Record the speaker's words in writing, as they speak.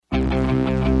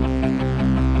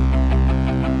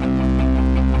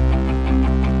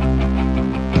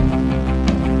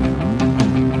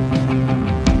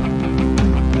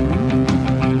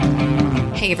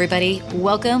everybody.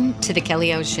 Welcome to The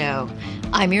Kelly O Show.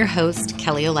 I'm your host,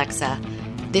 Kelly Alexa.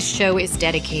 This show is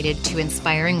dedicated to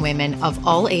inspiring women of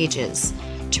all ages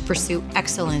to pursue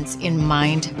excellence in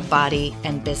mind, body,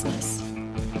 and business.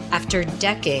 After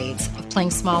decades of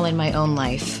playing small in my own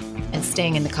life and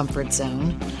staying in the comfort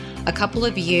zone, a couple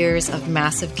of years of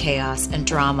massive chaos and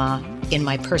drama in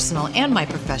my personal and my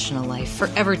professional life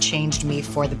forever changed me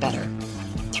for the better.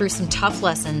 Through some tough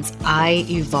lessons, I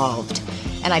evolved,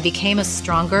 and I became a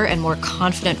stronger and more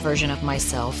confident version of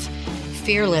myself,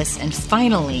 fearless and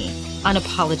finally,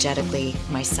 unapologetically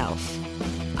myself.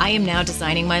 I am now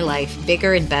designing my life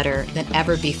bigger and better than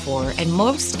ever before, and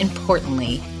most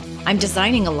importantly, I'm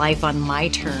designing a life on my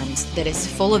terms that is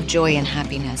full of joy and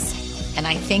happiness. And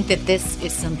I think that this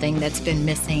is something that's been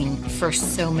missing for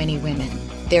so many women.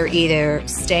 They're either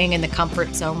staying in the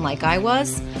comfort zone like I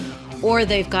was, or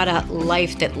they've got a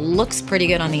life that looks pretty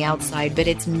good on the outside, but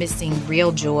it's missing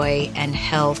real joy and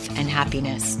health and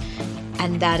happiness.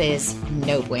 And that is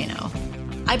no bueno.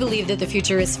 I believe that the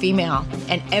future is female,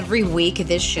 and every week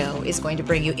this show is going to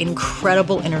bring you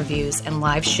incredible interviews and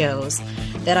live shows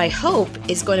that I hope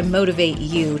is going to motivate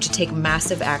you to take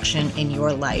massive action in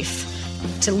your life,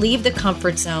 to leave the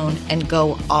comfort zone and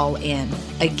go all in,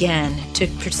 again, to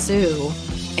pursue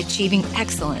achieving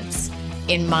excellence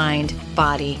in mind,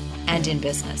 body, and in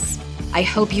business. I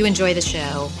hope you enjoy the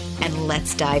show, and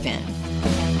let's dive in.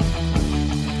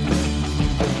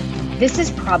 This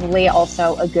is probably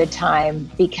also a good time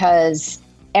because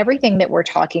everything that we're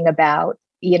talking about,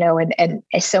 and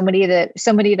so many of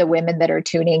the women that are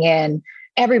tuning in,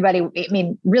 everybody, I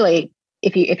mean, really,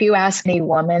 if you ask any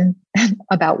woman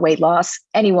about weight loss,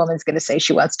 any woman's going to say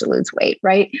she wants to lose weight,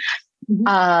 right?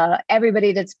 Mm-hmm.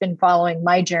 Everybody that's been following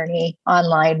my journey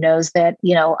online knows that,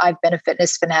 I've been a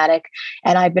fitness fanatic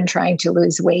and I've been trying to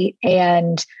lose weight.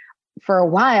 And for a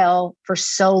while, for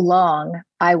so long,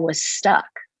 I was stuck.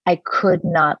 I could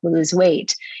not lose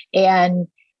weight. And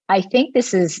I think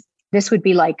this would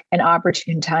be like an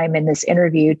opportune time in this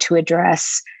interview to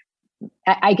address,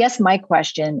 I guess my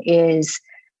question is,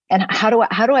 and how do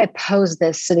I pose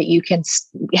this so that you can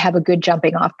have a good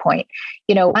jumping off point?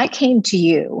 I came to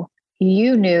you.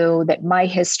 You knew that my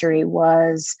history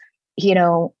was,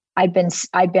 I've been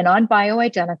on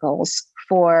bioidenticals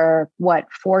for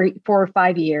 4 or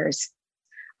 5 years.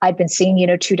 I've been seeing,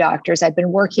 2 doctors. I've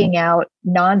been working out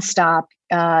nonstop,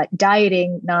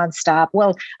 dieting nonstop.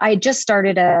 Well, I had just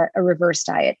started a reverse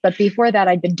diet, but before that,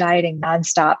 I'd been dieting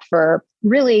nonstop for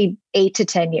really 8 to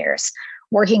 10 years,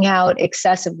 working out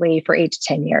excessively for 8 to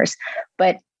 10 years,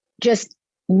 but just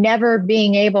never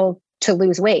being able to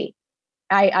lose weight.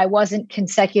 I wasn't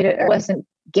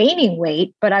gaining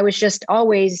weight, but I was just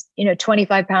always,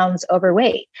 25 pounds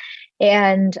overweight.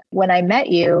 And when I met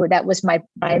you, that was my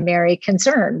primary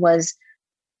concern was,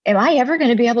 am I ever going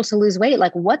to be able to lose weight?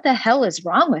 Like, what the hell is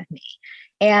wrong with me?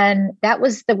 And that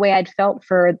was the way I'd felt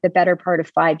for the better part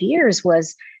of 5 years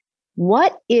was,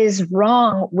 what is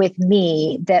wrong with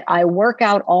me that I work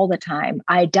out all the time?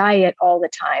 I diet all the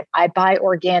time. I buy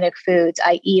organic foods.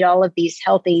 I eat all of these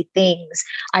healthy things.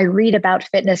 I read about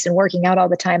fitness and working out all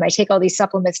the time. I take all these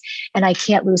supplements and I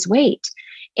can't lose weight.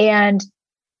 And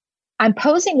I'm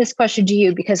posing this question to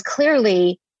you because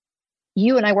clearly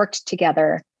you and I worked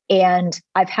together and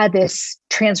I've had this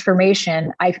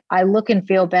transformation. I look and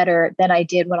feel better than I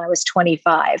did when I was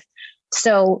 25.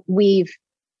 So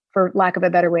for lack of a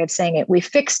better way of saying it, we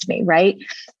fixed me, right?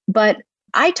 But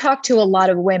I talk to a lot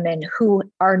of women who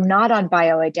are not on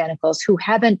bioidenticals, who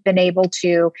haven't been able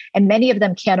to, and many of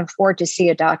them can't afford to see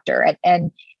a doctor.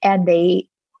 And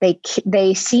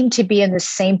they seem to be in the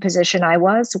same position I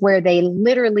was, where they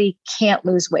literally can't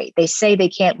lose weight. They say they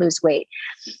can't lose weight.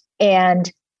 And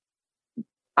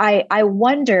I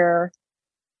wonder,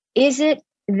 is it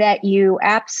that you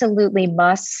absolutely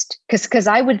must, because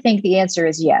I would think the answer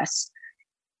is yes.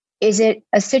 Is it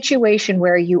a situation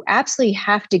where you absolutely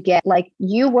have to get, like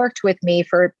you worked with me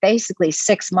for basically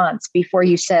 6 months before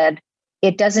you said,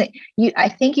 I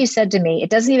think you said to me,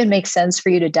 it doesn't even make sense for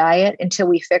you to diet until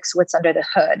we fix what's under the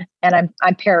hood. And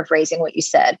I'm paraphrasing what you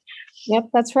said. Yep,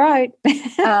 that's right.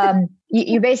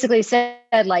 You basically said,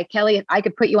 like, Kelly, I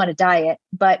could put you on a diet,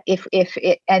 but if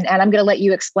it, and I'm going to let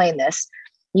you explain this.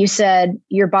 You said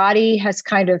your body has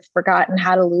kind of forgotten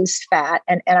how to lose fat.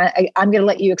 And I'm going to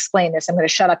let you explain this. I'm going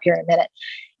to shut up here in a minute.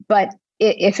 But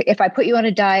if I put you on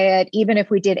a diet, even if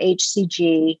we did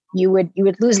HCG, you would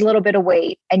lose a little bit of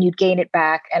weight and you'd gain it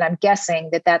back. And I'm guessing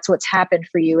that that's what's happened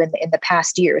for you in the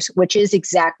past years, which is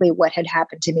exactly what had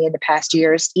happened to me in the past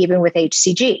years, even with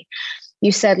HCG.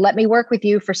 You said, let me work with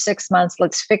you for 6 months.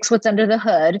 Let's fix what's under the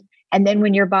hood. And then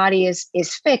when your body is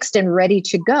fixed and ready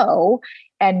to go,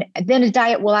 and then a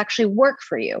diet will actually work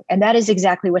for you. And that is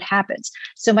exactly what happens.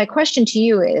 So my question to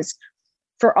you is,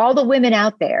 for all the women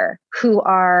out there who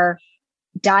are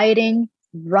dieting,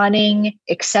 running,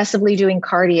 excessively doing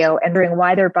cardio, and wondering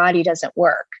why their body doesn't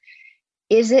work,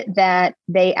 is it that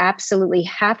they absolutely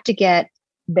have to get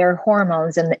their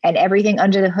hormones and everything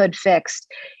under the hood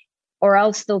fixed, or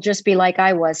else they'll just be like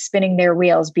I was, spinning their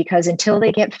wheels, because until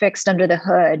they get fixed under the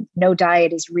hood, no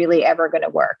diet is really ever going to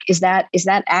work? Is that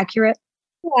accurate?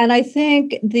 Yeah, and I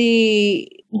think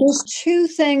there's two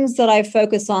things that I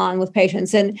focus on with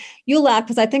patients, and you laugh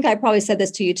because I think I probably said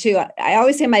this to you too. I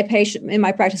always say in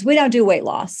my practice, we don't do weight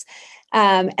loss.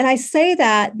 And I say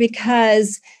that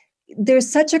because there's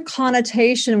such a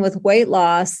connotation with weight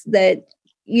loss that,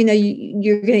 you're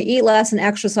going to eat less and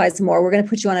exercise more. We're going to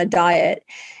put you on a diet.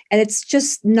 And it's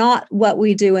just not what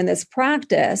we do in this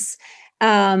practice.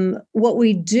 What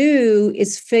we do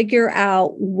is figure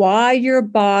out why your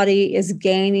body is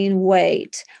gaining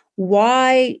weight,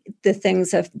 why the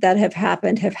things that have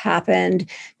happened,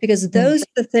 because those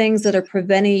are the things that are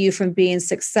preventing you from being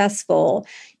successful.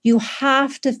 You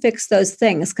have to fix those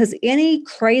things, because any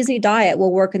crazy diet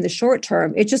will work in the short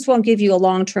term. It just won't give you a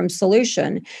long-term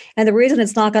solution. And the reason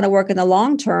it's not going to work in the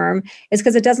long term is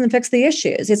because it doesn't fix the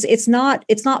issues. It's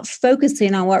not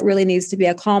focusing on what really needs to be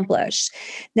accomplished.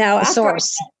 Now, after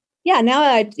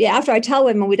I tell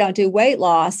women we don't do weight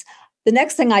loss, the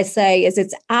next thing I say is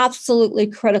it's absolutely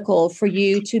critical for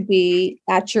you to be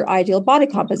at your ideal body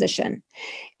composition.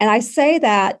 And I say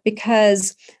that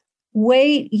because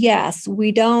weight, yes,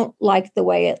 we don't like the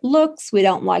way it looks. We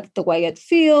don't like the way it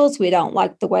feels. We don't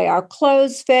like the way our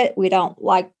clothes fit. We don't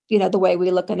like, the way we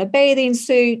look in a bathing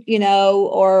suit,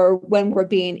 or when we're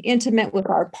being intimate with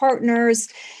our partners.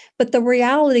 But the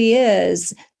reality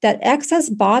is that excess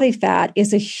body fat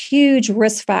is a huge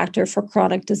risk factor for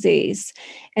chronic disease.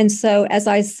 And so as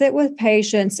I sit with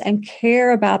patients and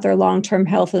care about their long-term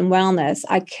health and wellness,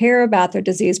 I care about their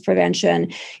disease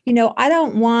prevention. I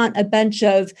don't want a bunch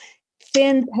of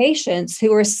thin patients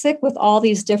who are sick with all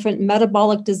these different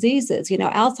metabolic diseases,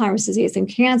 Alzheimer's disease and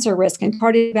cancer risk and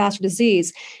cardiovascular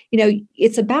disease.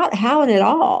 It's about having it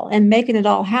all and making it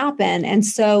all happen. And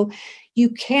so you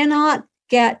cannot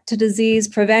get to disease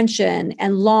prevention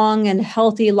and long and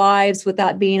healthy lives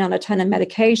without being on a ton of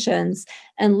medications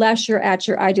unless you're at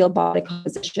your ideal body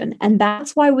composition. And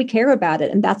that's why we care about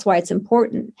it. And that's why it's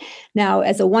important. Now,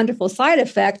 as a wonderful side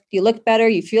effect, you look better,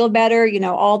 you feel better,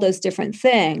 all those different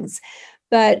things.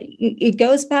 But it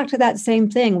goes back to that same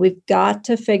thing. We've got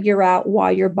to figure out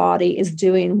why your body is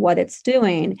doing what it's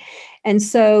doing. And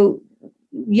so,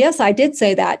 yes, I did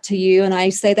say that to you, and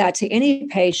I say that to any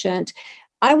patient.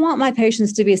 I want my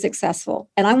patients to be successful,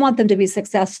 and I want them to be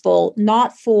successful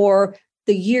not for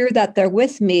the year that they're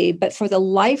with me, but for the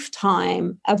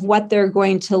lifetime of what they're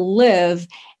going to live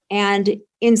and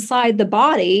inside the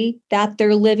body that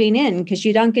they're living in, because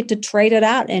you don't get to trade it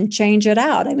out and change it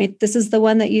out. I mean, this is the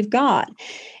one that you've got.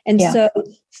 And so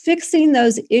fixing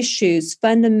those issues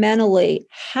fundamentally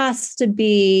has to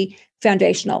be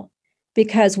foundational,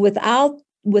 because without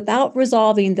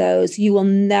resolving those, you will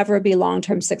never be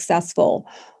long-term successful.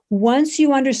 Once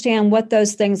you understand what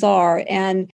those things are,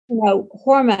 and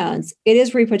hormones, it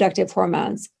is reproductive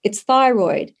hormones, it's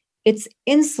thyroid, it's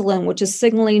insulin, which is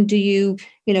signaling, do you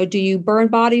burn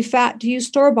body fat? Do you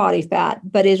store body fat?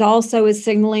 But it also is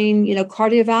signaling,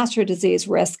 cardiovascular disease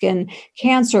risk and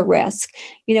cancer risk.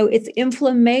 It's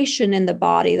inflammation in the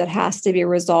body that has to be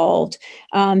resolved,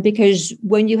 because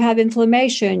when you have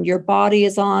inflammation, your body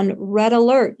is on red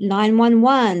alert,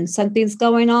 911, something's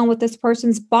going on with this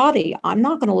person's body. I'm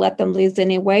not going to let them lose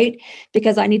any weight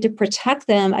because I need to protect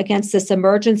them against this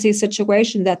emergency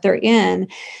situation that they're in.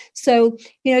 So,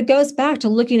 it goes back to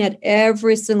looking at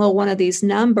every single one of these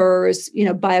numbers,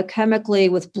 biochemically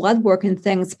with blood work and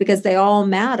things, because they all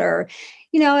matter,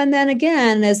 and then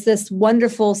again, as this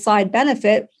wonderful side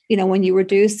benefit, when you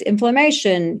reduce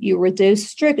inflammation, you reduce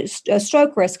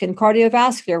stroke risk and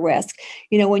cardiovascular risk.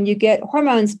 When you get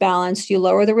hormones balanced, you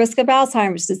lower the risk of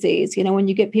Alzheimer's disease. When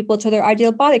you get people to their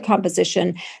ideal body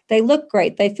composition, they look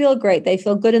great, they feel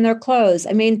good in their clothes.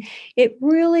 I mean, it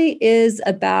really is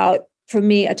about, for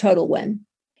me, a total win.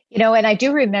 And I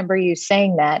do remember you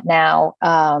saying that now,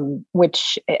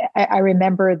 which I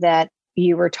remember that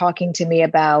you were talking to me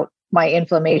about my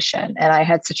inflammation, and I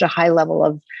had such a high level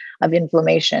of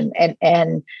inflammation.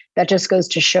 And that just goes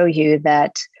to show you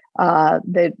that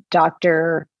the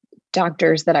doctors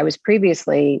that I was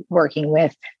previously working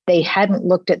with, they hadn't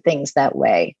looked at things that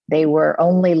way. They were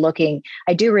only looking.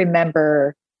 I do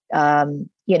remember,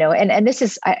 and this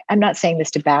is, I'm not saying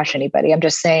this to bash anybody. I'm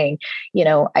just saying,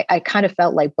 I kind of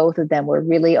felt like both of them were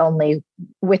really only,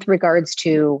 with regards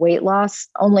to weight loss,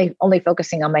 only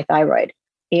focusing on my thyroid.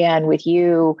 And with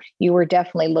you were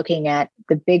definitely looking at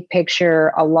the big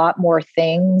picture, a lot more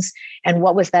things. And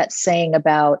what was that saying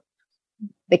about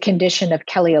the condition of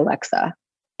Kelly Alexa?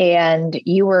 And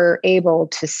you were able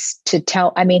to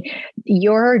tell,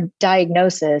 your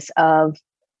diagnosis of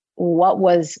what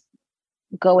was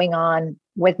going on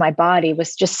with my body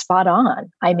was just spot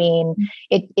on.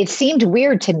 It seemed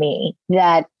weird to me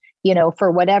that,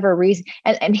 for whatever reason,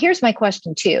 and here's my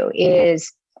question too,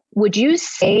 is, would you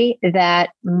say that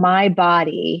my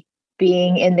body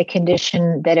being in the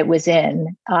condition that it was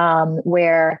in,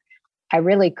 where I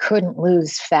really couldn't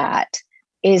lose fat,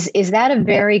 is that a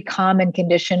very common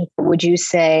condition? Would you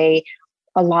say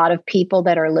a lot of people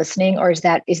that are listening, or is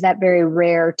that very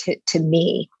rare to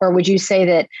me? Or would you say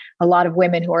that a lot of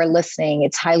women who are listening,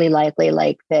 it's highly likely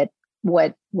like that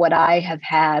what I have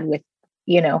had with,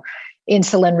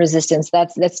 insulin resistance,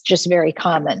 that's just very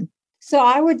common? So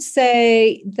I would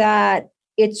say that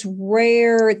it's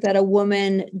rare that a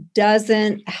woman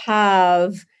doesn't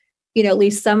have, at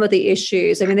least some of the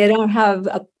issues. They don't have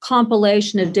a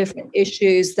compilation of different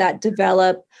issues that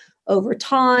develop over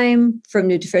time from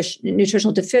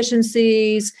nutritional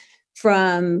deficiencies,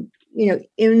 from,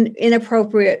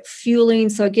 inappropriate fueling.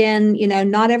 So again,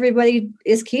 not everybody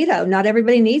is keto. Not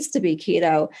everybody needs to be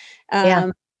keto.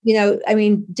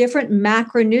 Different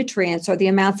macronutrients, or the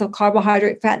amounts of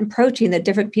carbohydrate, fat, and protein that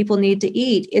different people need to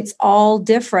eat. It's all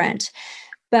different.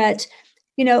 But,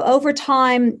 over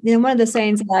time, one of the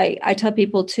sayings I tell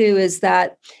people too is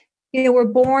that, we're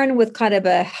born with kind of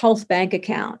a health bank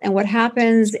account. And what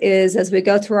happens is, as we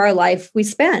go through our life, we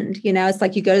spend, it's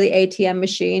like you go to the ATM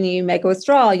machine and you make a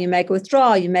withdrawal, you make a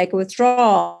withdrawal, you make a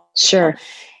withdrawal. Sure.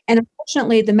 And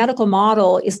unfortunately, the medical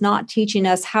model is not teaching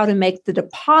us how to make the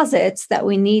deposits that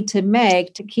we need to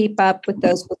make to keep up with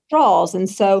those withdrawals. And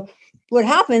so what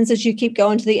happens is you keep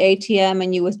going to the ATM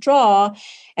and you withdraw,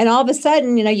 and all of a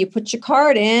sudden, you put your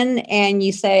card in and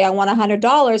you say, I want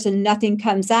 $100, and nothing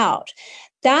comes out.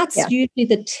 That's usually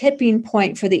the tipping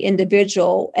point for the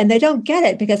individual. And they don't get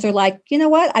it because they're like, you know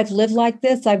what? I've lived like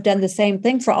this. I've done the same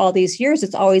thing for all these years.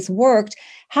 It's always worked.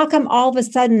 How come all of a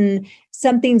sudden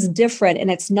something's different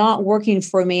and it's not working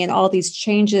for me, and all these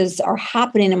changes are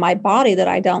happening in my body that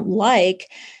I don't like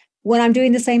when I'm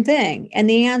doing the same thing? And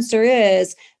the answer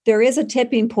is, there is a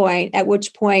tipping point at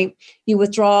which point you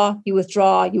withdraw.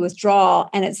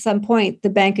 And at some point,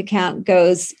 the bank account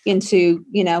goes into,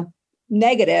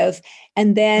 negative,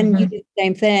 and then you do the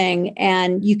same thing,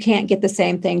 and you can't get the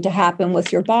same thing to happen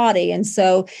with your body. And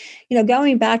so,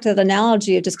 going back to the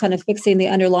analogy of just kind of fixing the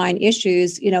underlying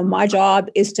issues, my job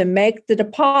is to make the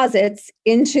deposits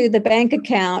into the bank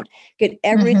account, get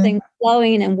everything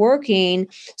flowing and working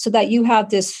so that you have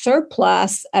this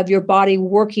surplus of your body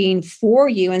working for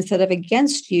you instead of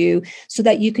against you, so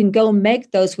that you can go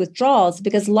make those withdrawals.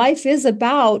 Because life is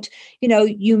about,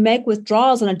 you make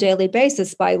withdrawals on a daily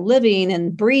basis by living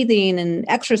and breathing and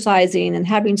exercising and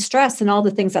having stress and all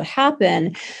the things that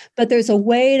happen. But there's a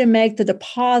way to make the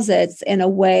deposits in a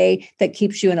way that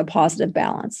keeps you in a positive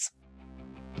balance.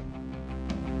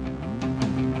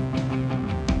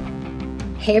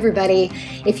 Hey, everybody.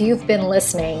 If you've been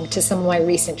listening to some of my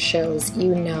recent shows,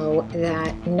 you know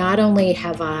that not only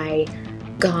have I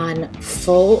gone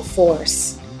full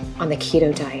force on the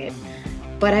keto diet,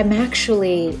 but I'm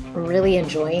actually really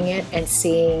enjoying it and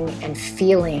seeing and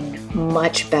feeling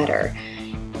much better.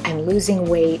 I'm losing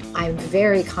weight. I'm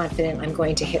very confident I'm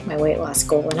going to hit my weight loss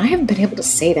goal. And I haven't been able to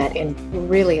say that in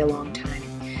really a long time.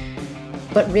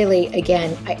 But really,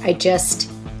 again, I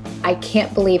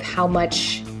can't believe how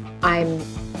much I'm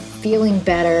feeling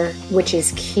better, which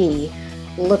is key,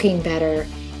 looking better.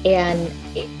 And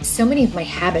so many of my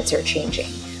habits are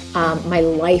changing. My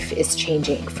life is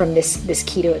changing from this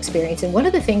keto experience. And one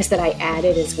of the things that I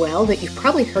added as well that you've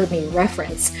probably heard me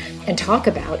reference and talk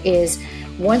about is,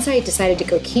 once I decided to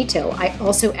go keto, I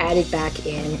also added back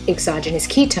in exogenous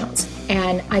ketones.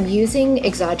 And I'm using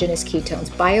exogenous ketones,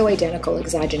 bioidentical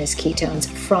exogenous ketones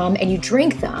and you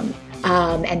drink them.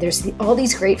 And there's all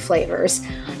these great flavors.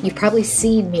 You've probably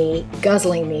seen me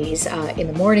guzzling these in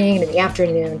the morning and in the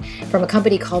afternoon from a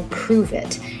company called Prove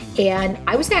It. And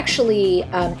I was actually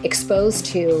exposed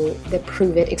to the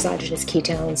Prove It exogenous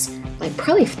ketones like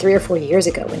probably 3 or 4 years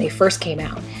ago when they first came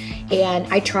out. And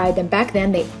I tried them. Back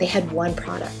then, they had one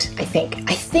product, I think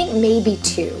maybe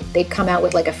 2. They'd come out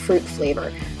with like a fruit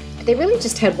flavor. But they really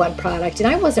just had one product, and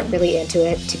I wasn't really into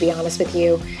it, to be honest with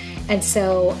you. And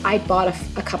so I bought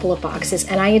a couple of boxes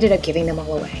and I ended up giving them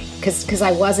all away because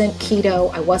I wasn't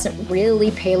keto, I wasn't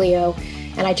really paleo,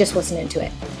 and I just wasn't into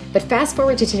it. But fast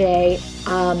forward to today,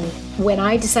 when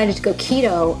I decided to go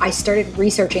keto, I started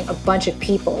researching a bunch of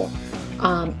people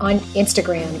on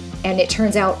Instagram, and it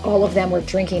turns out all of them were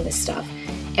drinking this stuff.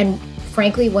 And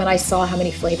frankly, when I saw how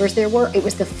many flavors there were, it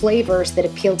was the flavors that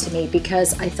appealed to me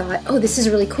because I thought, oh, this is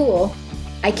really cool.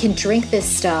 I can drink this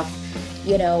stuff.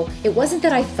 You know, it wasn't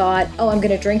that I thought, oh, I'm going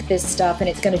to drink this stuff and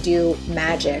it's going to do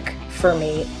magic for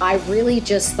me. I really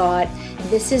just thought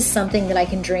this is something that I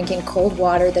can drink in cold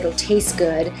water that'll taste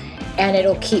good, and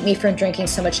it'll keep me from drinking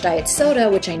so much diet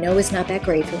soda, which I know is not that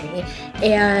great for me.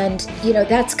 And, you know,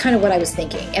 that's kind of what I was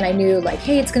thinking. And I knew like,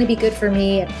 hey, it's going to be good for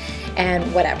me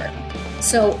and whatever.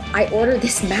 So I ordered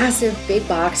this massive big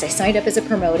box. I signed up as a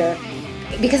promoter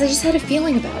because I just had a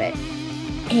feeling about it.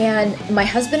 And my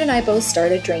husband and I both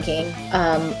started drinking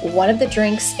one of the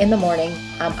drinks in the morning.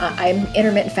 I'm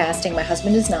intermittent fasting. My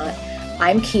husband is not.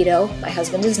 I'm keto. My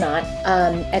husband is not.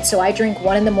 And so I drink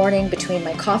one in the morning between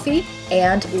my coffee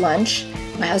and lunch.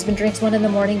 My husband drinks one in the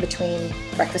morning between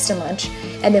breakfast and lunch.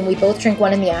 And then we both drink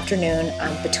one in the afternoon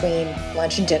between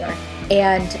lunch and dinner.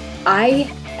 And I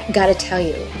got to tell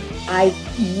you,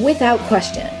 without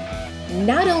question,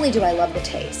 not only do I love the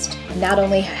taste, not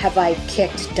only have I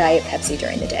kicked Diet Pepsi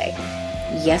during the day,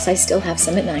 yes, I still have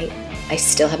some at night. I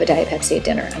still have a Diet Pepsi at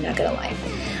dinner. I'm not going to lie.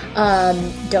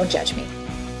 Don't judge me.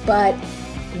 But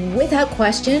without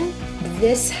question,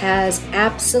 this has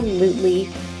absolutely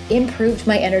improved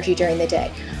my energy during the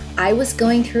day. I was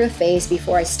going through a phase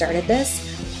before I started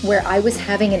this where I was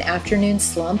having an afternoon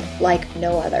slump like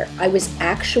no other. I was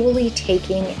actually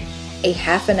taking a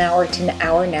half an hour to an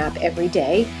hour nap every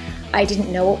day. I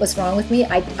didn't know what was wrong with me.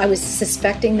 I was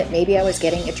suspecting that maybe I was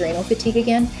getting adrenal fatigue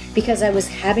again because I was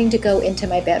having to go into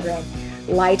my bedroom,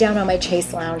 lie down on my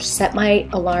chaise lounge, set my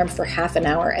alarm for half an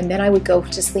hour, and then I would go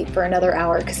to sleep for another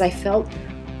hour because I felt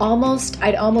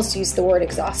I'd almost used the word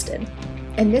exhausted.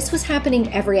 And this was happening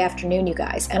every afternoon, you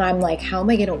guys. And I'm like, how am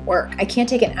I going to work? I can't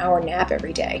take an hour nap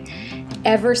every day.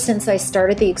 Ever since I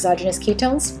started the exogenous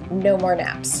ketones, no more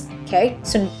naps. Okay,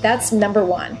 so that's number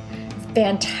one.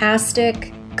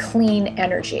 Fantastic, clean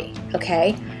energy.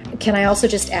 Okay, can I also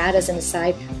just add as an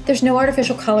aside, there's no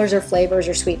artificial colors or flavors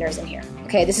or sweeteners in here.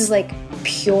 Okay, this is like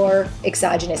pure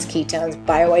exogenous ketones,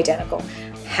 bioidentical.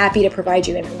 Happy to provide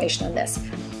you information on this.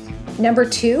 Number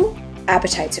two,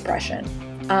 appetite suppression.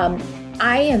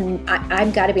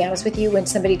 I've got to be honest with you, when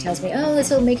somebody tells me, oh, this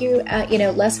will make you,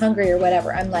 less hungry or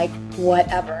whatever, I'm like,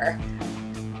 whatever.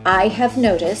 I have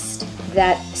noticed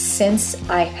that since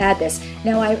I had this,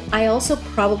 now I also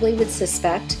probably would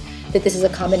suspect that this is a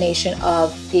combination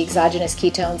of the exogenous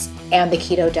ketones and the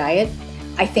keto diet.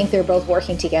 I think they're both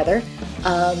working together.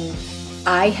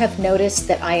 I have noticed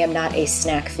that I am not a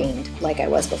snack fiend like I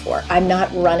was before. I'm not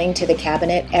running to the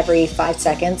cabinet every 5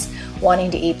 seconds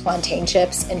wanting to eat plantain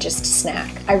chips and just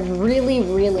snack. I really,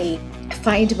 really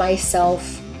find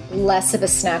myself less of a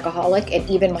snackaholic. And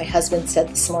even my husband said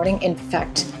this morning, in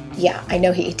fact, yeah, I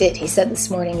know he did. He said this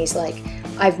morning, he's like,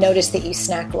 I've noticed that you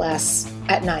snack less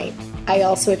at night. I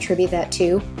also attribute that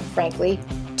to, frankly,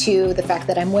 to the fact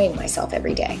that I'm weighing myself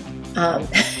every day.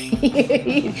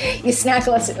 You snack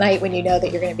less at night when you know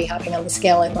that you're going to be hopping on the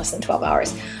scale in less than 12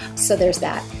 hours. So there's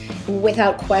that.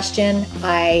 Without question,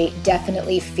 I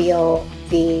definitely feel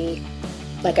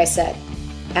like I said,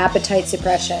 appetite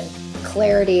suppression,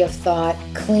 clarity of thought,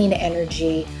 clean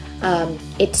energy.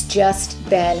 It's just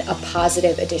been a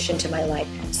positive addition to my life.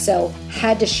 So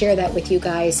had to share that with you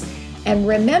guys. And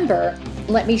remember,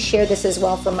 let me share this as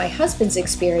well from my husband's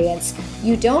experience.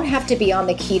 You don't have to be on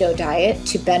the keto diet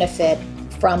to benefit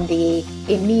from the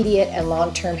immediate and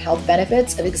long-term health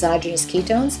benefits of exogenous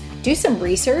ketones. Do some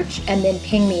research and then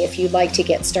ping me if you'd like to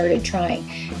get started trying.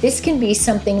 This can be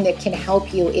something that can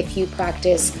help you if you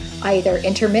practice either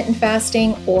intermittent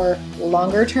fasting or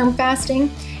longer-term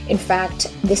fasting. In fact,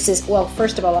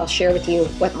 first of all, I'll share with you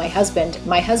what my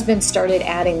husband started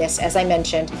adding this, as I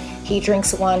mentioned. He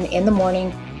drinks one in the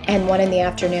morning and one in the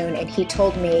afternoon. And he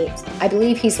told me, I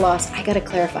believe he's lost, I got to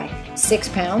clarify, 6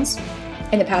 pounds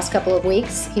in the past couple of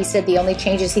weeks. He said the only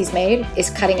changes he's made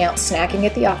is cutting out snacking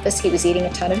at the office. He was eating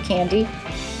a ton of candy,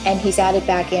 and he's added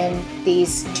back in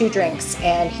these 2 drinks.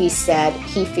 And he said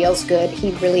he feels good.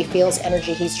 He really feels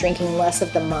energy. He's drinking less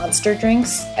of the monster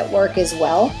drinks at work as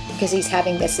well because he's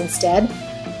having this instead.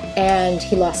 And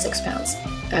he lost 6 pounds.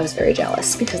 I was very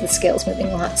jealous because the scale's moving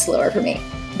a lot slower for me.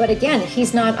 But again,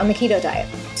 he's not on the keto diet.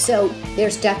 So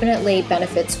there's definitely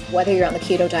benefits whether you're on the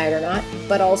keto diet or not,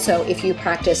 but also if you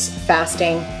practice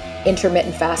fasting,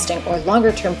 intermittent fasting, or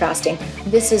longer term fasting,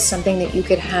 this is something that you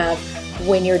could have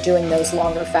when you're doing those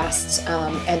longer fasts.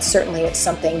 And certainly it's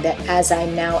something that as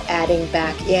I'm now adding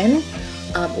back in,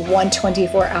 one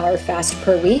 24-hour fast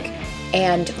per week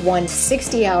and one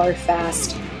 60-hour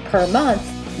fast per month,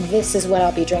 this is what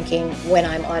I'll be drinking when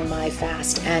I'm on my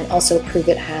fast. And also Prove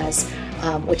It has,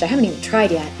 which I haven't even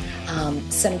tried yet,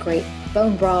 some great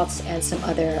bone broths and some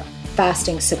other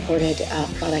fasting supported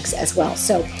products as well.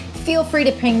 So feel free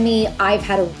to ping me. I've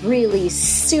had a really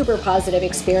super positive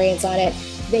experience on it.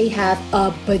 They have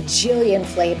a bajillion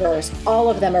flavors. All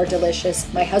of them are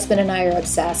delicious. My husband and I are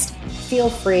obsessed. Feel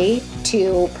free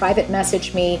to private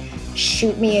message me,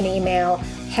 shoot me an email,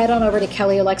 head on over to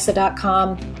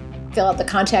kellyalexa.com, fill out the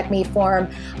contact me form.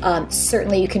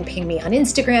 Certainly you can ping me on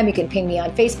Instagram, you can ping me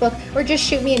on Facebook, or just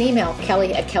shoot me an email,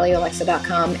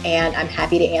 kelly@kellyalexa.com, and I'm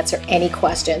happy to answer any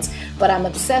questions. But I'm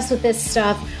obsessed with this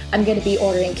stuff. I'm going to be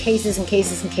ordering cases and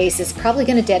cases and cases, probably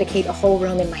going to dedicate a whole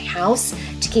room in my house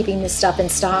to keeping this stuff in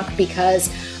stock because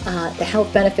the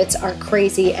health benefits are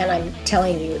crazy. And I'm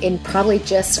telling you, in probably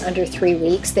just under 3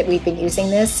 weeks that we've been using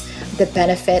this, the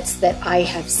benefits that I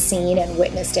have seen and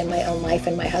witnessed in my own life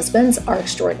and my husband's are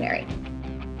extraordinary.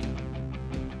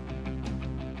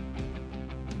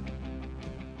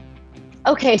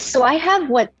 Okay, so I have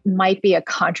what might be a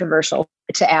controversial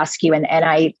to ask you. And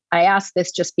I ask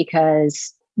this just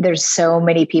because there's so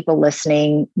many people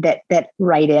listening that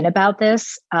write in about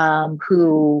this,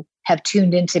 who have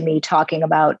tuned into me talking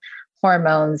about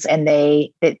hormones, and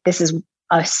this is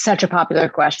such a popular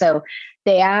question. So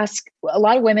they ask a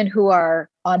lot of women who are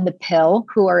on the pill,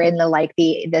 who are in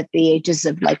the ages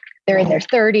of they're in their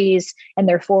 30s and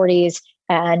their 40s,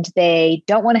 and they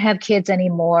don't want to have kids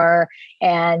anymore.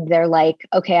 And they're like,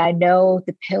 okay, I know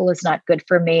the pill is not good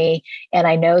for me, and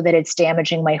I know that it's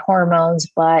damaging my hormones,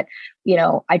 but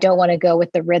I don't want to go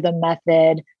with the rhythm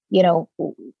method.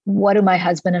 What do my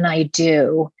husband and I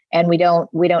do? And we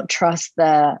don't trust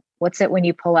what's it when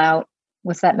you pull out?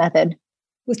 What's that method?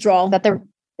 Withdrawal.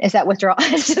 Is that withdrawal?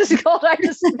 It's just called.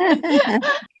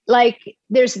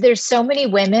 There's so many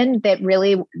women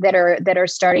that are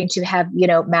starting to have,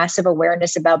 massive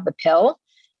awareness about the pill,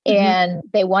 and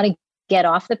they want to get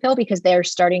off the pill because they're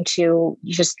starting to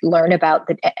just learn about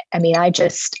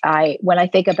when I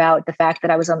think about the fact that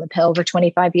I was on the pill for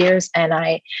 25 years and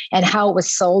how it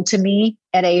was sold to me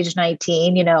at age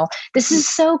 19, this is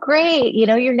so great.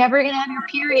 You're never going to have your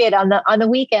period on the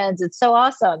weekends. It's so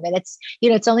awesome. And it's,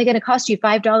 it's only going to cost you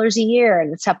 $5 a year.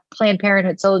 And it's how Planned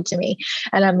Parenthood sold it to me.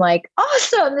 And I'm like,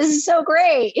 awesome. This is so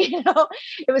great.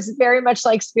 It was very much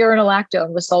like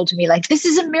spironolactone was sold to me. Like, this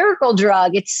is a miracle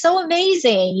drug. It's so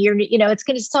amazing. It's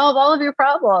going to solve all of your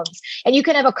problems. And you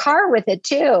can have a car with it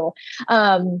too.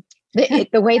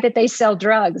 The way that they sell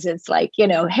drugs, it's like,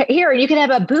 here, you can have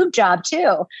a boob job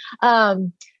too.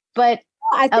 But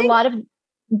I think a lot of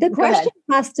the question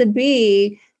has to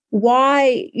be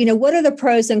why, what are the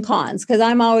pros and cons? Because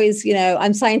I'm always,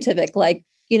 I'm scientific,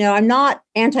 I'm not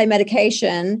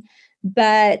anti-medication,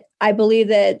 but I believe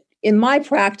that in my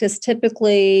practice,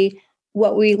 typically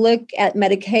what we look at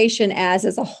medication as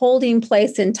is a holding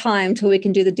place in time till we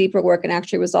can do the deeper work and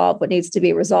actually resolve what needs to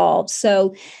be resolved.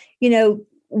 So,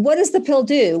 what does the pill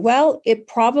do? Well, it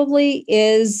probably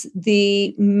is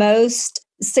the most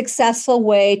successful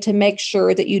way to make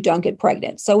sure that you don't get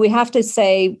pregnant. So we have to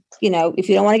say, if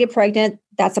you don't want to get pregnant,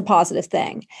 that's a positive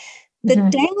thing. The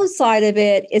downside of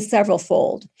it is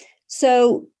severalfold.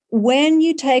 So when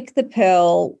you take the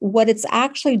pill, what it's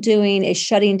actually doing is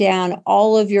shutting down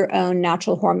all of your own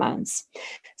natural hormones.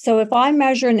 So if I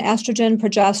measure an estrogen,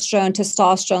 progesterone,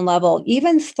 testosterone level,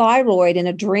 even thyroid and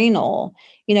adrenal,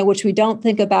 which we don't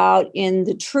think about in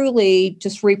the truly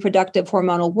just reproductive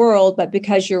hormonal world, but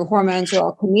because your hormones are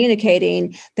all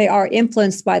communicating, they are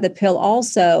influenced by the pill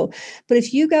also. But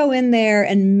if you go in there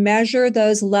and measure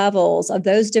those levels of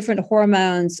those different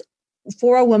hormones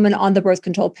for a woman on the birth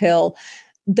control pill,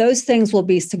 those things will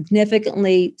be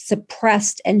significantly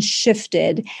suppressed and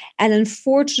shifted. And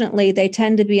unfortunately, they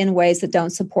tend to be in ways that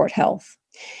don't support health.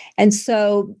 And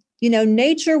so,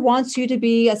 nature wants you to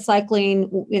be a cycling,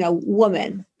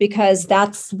 woman, because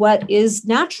that's what is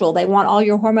natural. They want all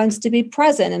your hormones to be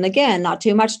present. And again, not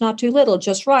too much, not too little,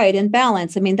 just right, in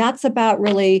balance. I mean, that's about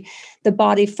really the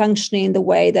body functioning the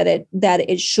way that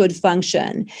it should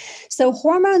function. So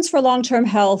hormones for long-term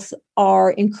health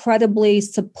are incredibly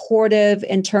supportive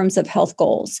in terms of health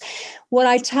goals. What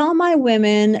I tell my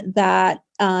women that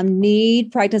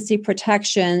need pregnancy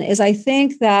protection is I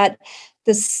think that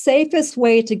the safest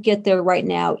way to get there right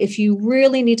now, if you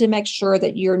really need to make sure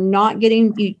that you're not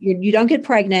getting, you don't get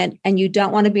pregnant and you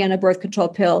don't want to be on a birth control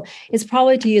pill, is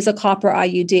probably to use a copper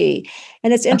IUD.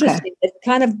 And it's interesting. It's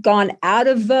kind of gone out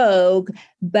of vogue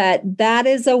But that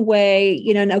is a way,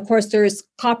 and of course there's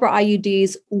copper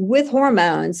IUDs with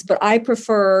hormones, but I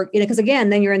prefer, because again,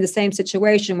 then you're in the same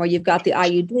situation where you've got the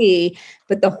IUD,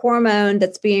 but the hormone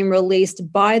that's being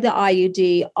released by the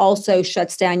IUD also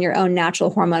shuts down your own natural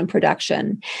hormone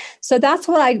production. So that's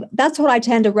what I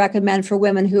tend to recommend for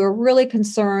women who are really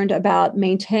concerned about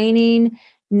maintaining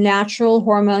natural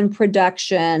hormone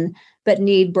production, but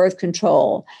need birth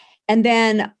control. And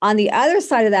then on the other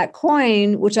side of that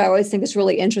coin, which I always think is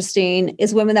really interesting,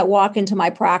 is women that walk into my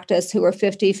practice who are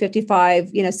 50,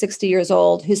 55, 60 years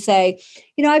old, who say,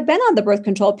 I've been on the birth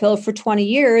control pill for 20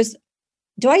 years.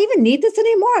 Do I even need this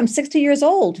anymore? I'm 60 years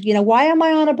old. Why am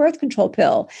I on a birth control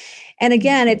pill? And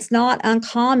again, it's not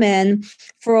uncommon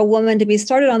for a woman to be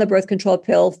started on the birth control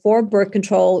pill for birth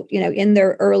control, in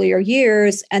their earlier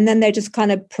years, and then they just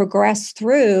kind of progress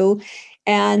through.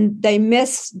 And they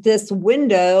miss this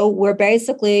window where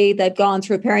basically they've gone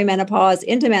through perimenopause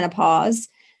into menopause.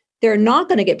 They're not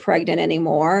going to get pregnant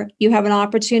anymore. You have an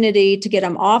opportunity to get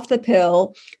them off the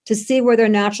pill, to see where their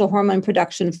natural hormone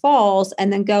production falls,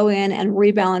 and then go in and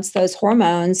rebalance those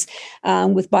hormones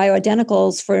with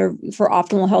bioidenticals for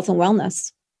optimal health and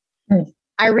wellness.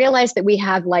 I realize that we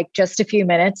have just a few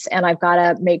minutes, and I've got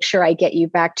to make sure I get you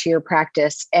back to your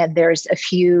practice. And there's a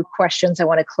few questions I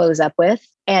want to close up with.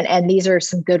 And these are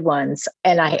some good ones.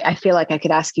 And I feel like I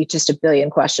could ask you just a billion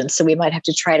questions. So we might have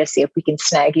to try to see if we can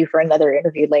snag you for another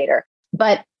interview later.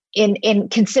 But in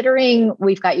considering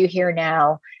we've got you here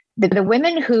now, the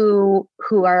women who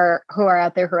are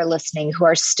out there who are listening, who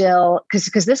are still,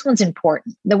 because this one's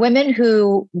important. The women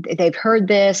who they've heard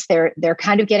this, they're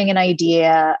kind of getting an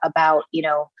idea about,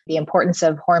 the importance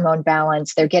of hormone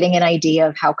balance. They're getting an idea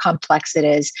of how complex it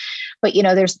is. But,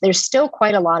 there's still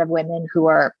quite a lot of women who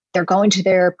they're going to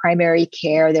their primary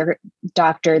care, their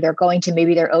doctor, they're going to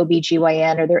maybe their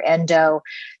OBGYN or their endo.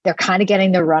 They're kind of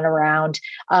getting the runaround.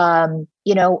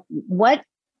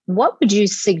 What would you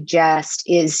suggest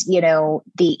is,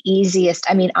 the easiest?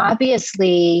 I mean,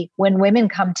 obviously, when women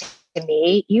come to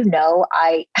me,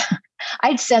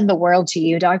 I'd send the world to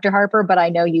you, Dr. Harper, but I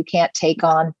know you can't take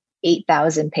on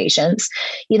 8,000 patients.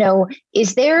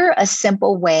 Is there a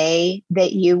simple way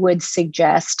that you would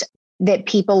suggest that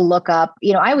people look up?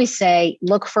 I always say,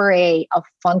 look for a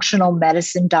functional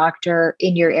medicine doctor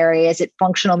in your area. Is it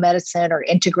functional medicine or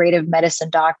integrative medicine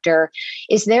doctor?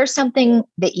 Is there something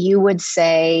that you would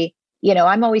say,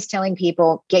 I'm always telling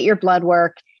people, get your blood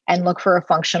work and look for a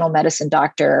functional medicine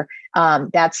doctor.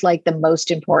 That's the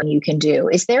most important you can do.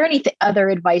 Is there any other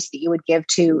advice that you would give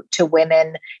to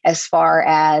women as far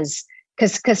as,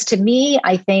 because to me,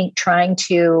 I think trying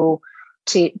to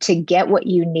get what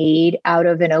you need out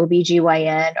of an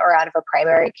OBGYN or out of a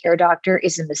primary care doctor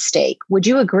is a mistake. Would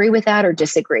you agree with that or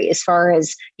disagree as far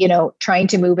as, trying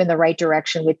to move in the right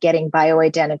direction with getting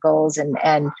bioidenticals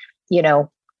and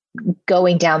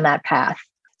going down that path?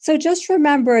 So just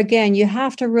remember, again, you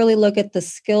have to really look at the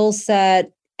skill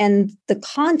set and the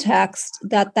context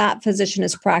that physician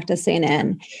is practicing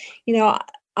in.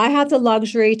 I have the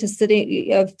luxury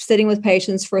of sitting with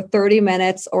patients for 30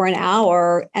 minutes or an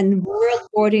hour and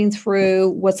reporting through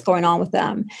what's going on with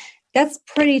them. That's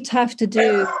pretty tough to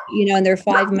do, in their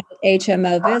 5-minute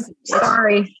HMO visit.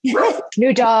 Sorry.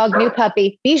 New dog, new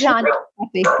puppy. Bijan.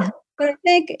 But I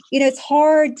think, it's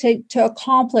hard to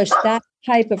accomplish that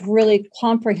type of really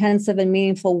comprehensive and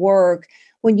meaningful work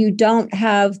when you don't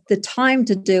have the time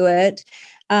to do it.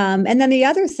 And then the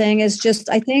other thing is just,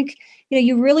 I think,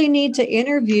 you really need to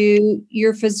interview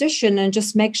your physician and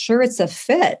just make sure it's a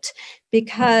fit,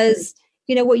 because,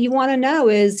 what you want to know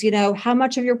is, how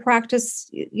much of your practice,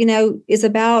 is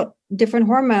about different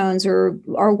hormones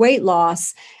or weight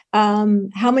loss.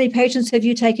 How many patients have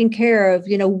you taken care of?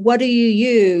 What do you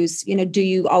use? Do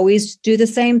you always do the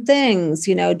same things?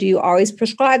 Do you always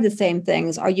prescribe the same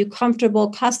things? Are you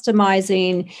comfortable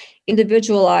customizing,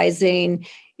 individualizing,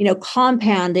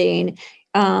 compounding?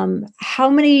 How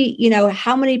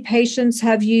many patients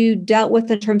have you dealt with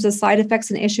in terms of side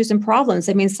effects and issues and problems?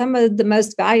 I mean, some of the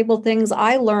most valuable things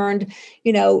I learned,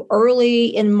 early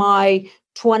in my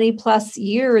 20 plus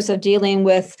years of dealing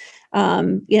with,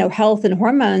 health and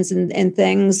hormones and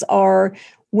things are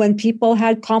when people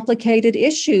had complicated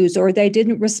issues or they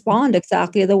didn't respond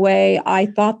exactly the way I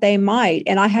thought they might,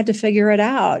 and I had to figure it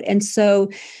out. And so,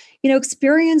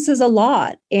 experience is a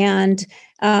lot, and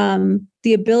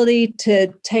the ability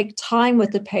to take time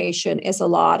with the patient is a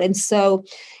lot. And so,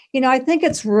 I think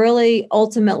it's really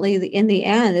ultimately in the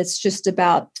end, it's just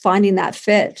about finding that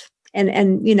fit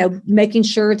and making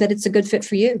sure that it's a good fit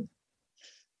for you.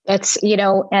 That's,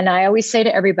 and I always say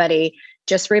to everybody,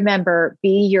 just remember,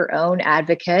 be your own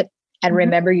advocate and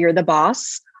remember you're the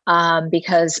boss.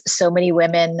 because so many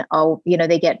women,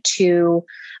 they get too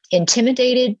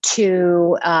intimidated,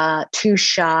 too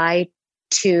shy,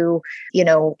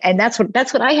 and that's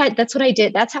what I had. That's what I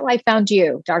did. That's how I found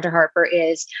you, Dr. Harper,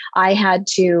 is I had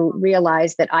to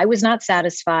realize that I was not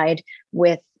satisfied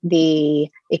with the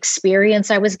experience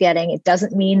I was getting. It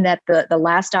doesn't mean that the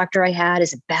last doctor I had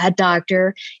is a bad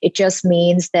doctor. It just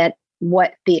means that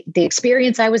what the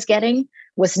experience I was getting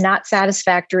was not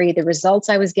satisfactory. The results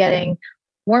I was getting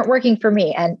weren't working for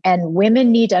me. And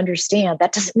women need to understand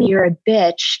that doesn't mean you're a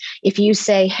bitch. If you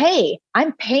say, hey,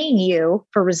 I'm paying you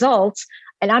for results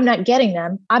and I'm not getting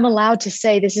them, I'm allowed to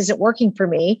say this isn't working for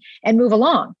me and move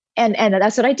along. And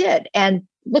that's what I did. And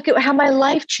look at how my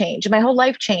life changed. My whole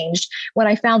life changed when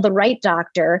I found the right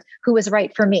doctor who was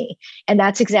right for me. And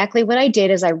that's exactly what I did.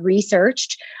 As I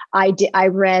researched, I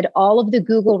read all of the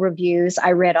Google reviews.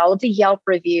 I read all of the Yelp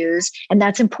reviews. And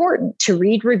that's important, to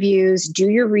read reviews, do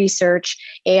your research.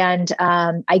 And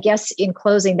I guess in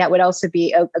closing, that would also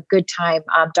be a good time,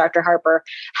 Dr. Harper.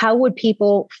 How would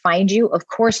people find you? Of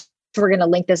course, we're going to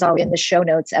link this all in the show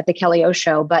notes at the Kelly O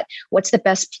Show, but what's the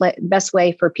best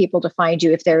way for people to find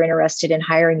you if they're interested in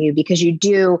hiring you? Because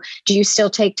do you still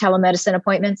take telemedicine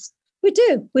appointments? We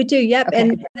do. Yep. Okay.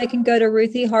 And they can go to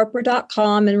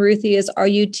ruthieharper.com, and Ruthie is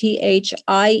RUTHIE,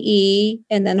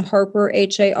 and then Harper,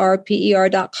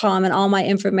 HARPER.com. And all my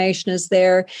information is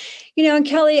there. And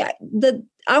Kelly,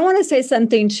 I want to say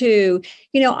something too.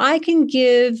 I can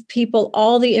give people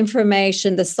all the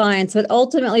information, the science, but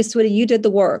ultimately, sweetie, you did the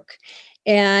work.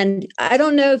 And I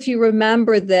don't know if you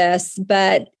remember this,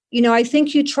 but I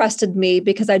think you trusted me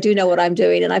because I do know what I'm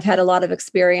doing and I've had a lot of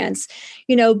experience,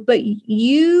 but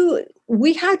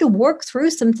we had to work through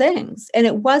some things, and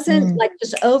it wasn't like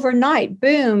just overnight,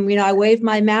 boom, I waved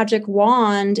my magic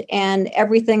wand and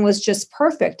everything was just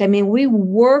perfect. I mean, we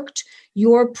worked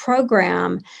your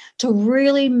program to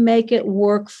really make it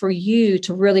work for you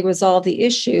to really resolve the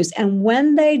issues. And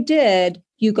when they did,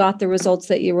 you got the results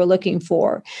that you were looking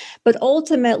for. But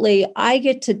ultimately, I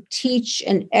get to teach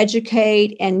and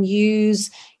educate and use,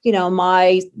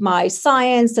 my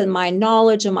science and my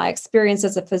knowledge and my experience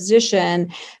as a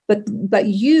physician. But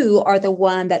you are the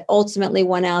one that ultimately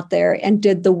went out there and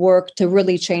did the work to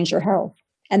really change your health.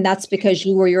 And that's because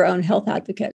you were your own health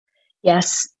advocate.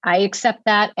 Yes, I accept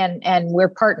that. And we're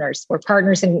partners. We're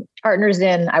partners in,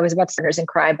 I was about to say partners in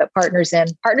crime, but partners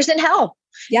in health.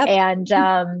 Yep. And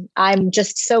I'm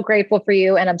just so grateful for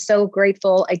you. And I'm so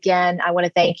grateful again. I want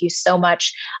to thank you so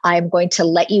much. I'm going to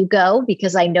let you go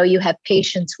because I know you have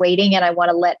patients waiting, and I want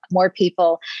to let more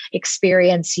people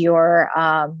experience your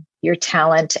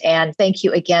talent. And thank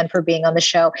you again for being on the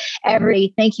show.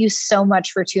 Everybody, thank you so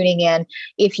much for tuning in.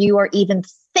 If you are even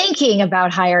thinking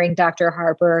about hiring Dr.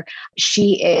 Harper,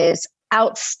 she is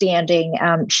outstanding.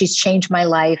 She's changed my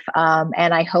life.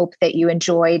 And I hope that you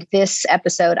enjoyed this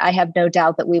episode. I have no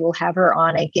doubt that we will have her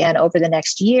on again over the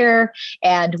next year,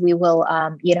 and we will,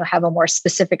 have a more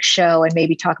specific show and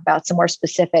maybe talk about some more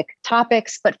specific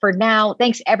topics. But for now,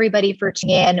 thanks everybody for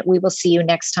tuning in. We will see you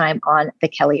next time on The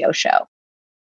Kelly O Show.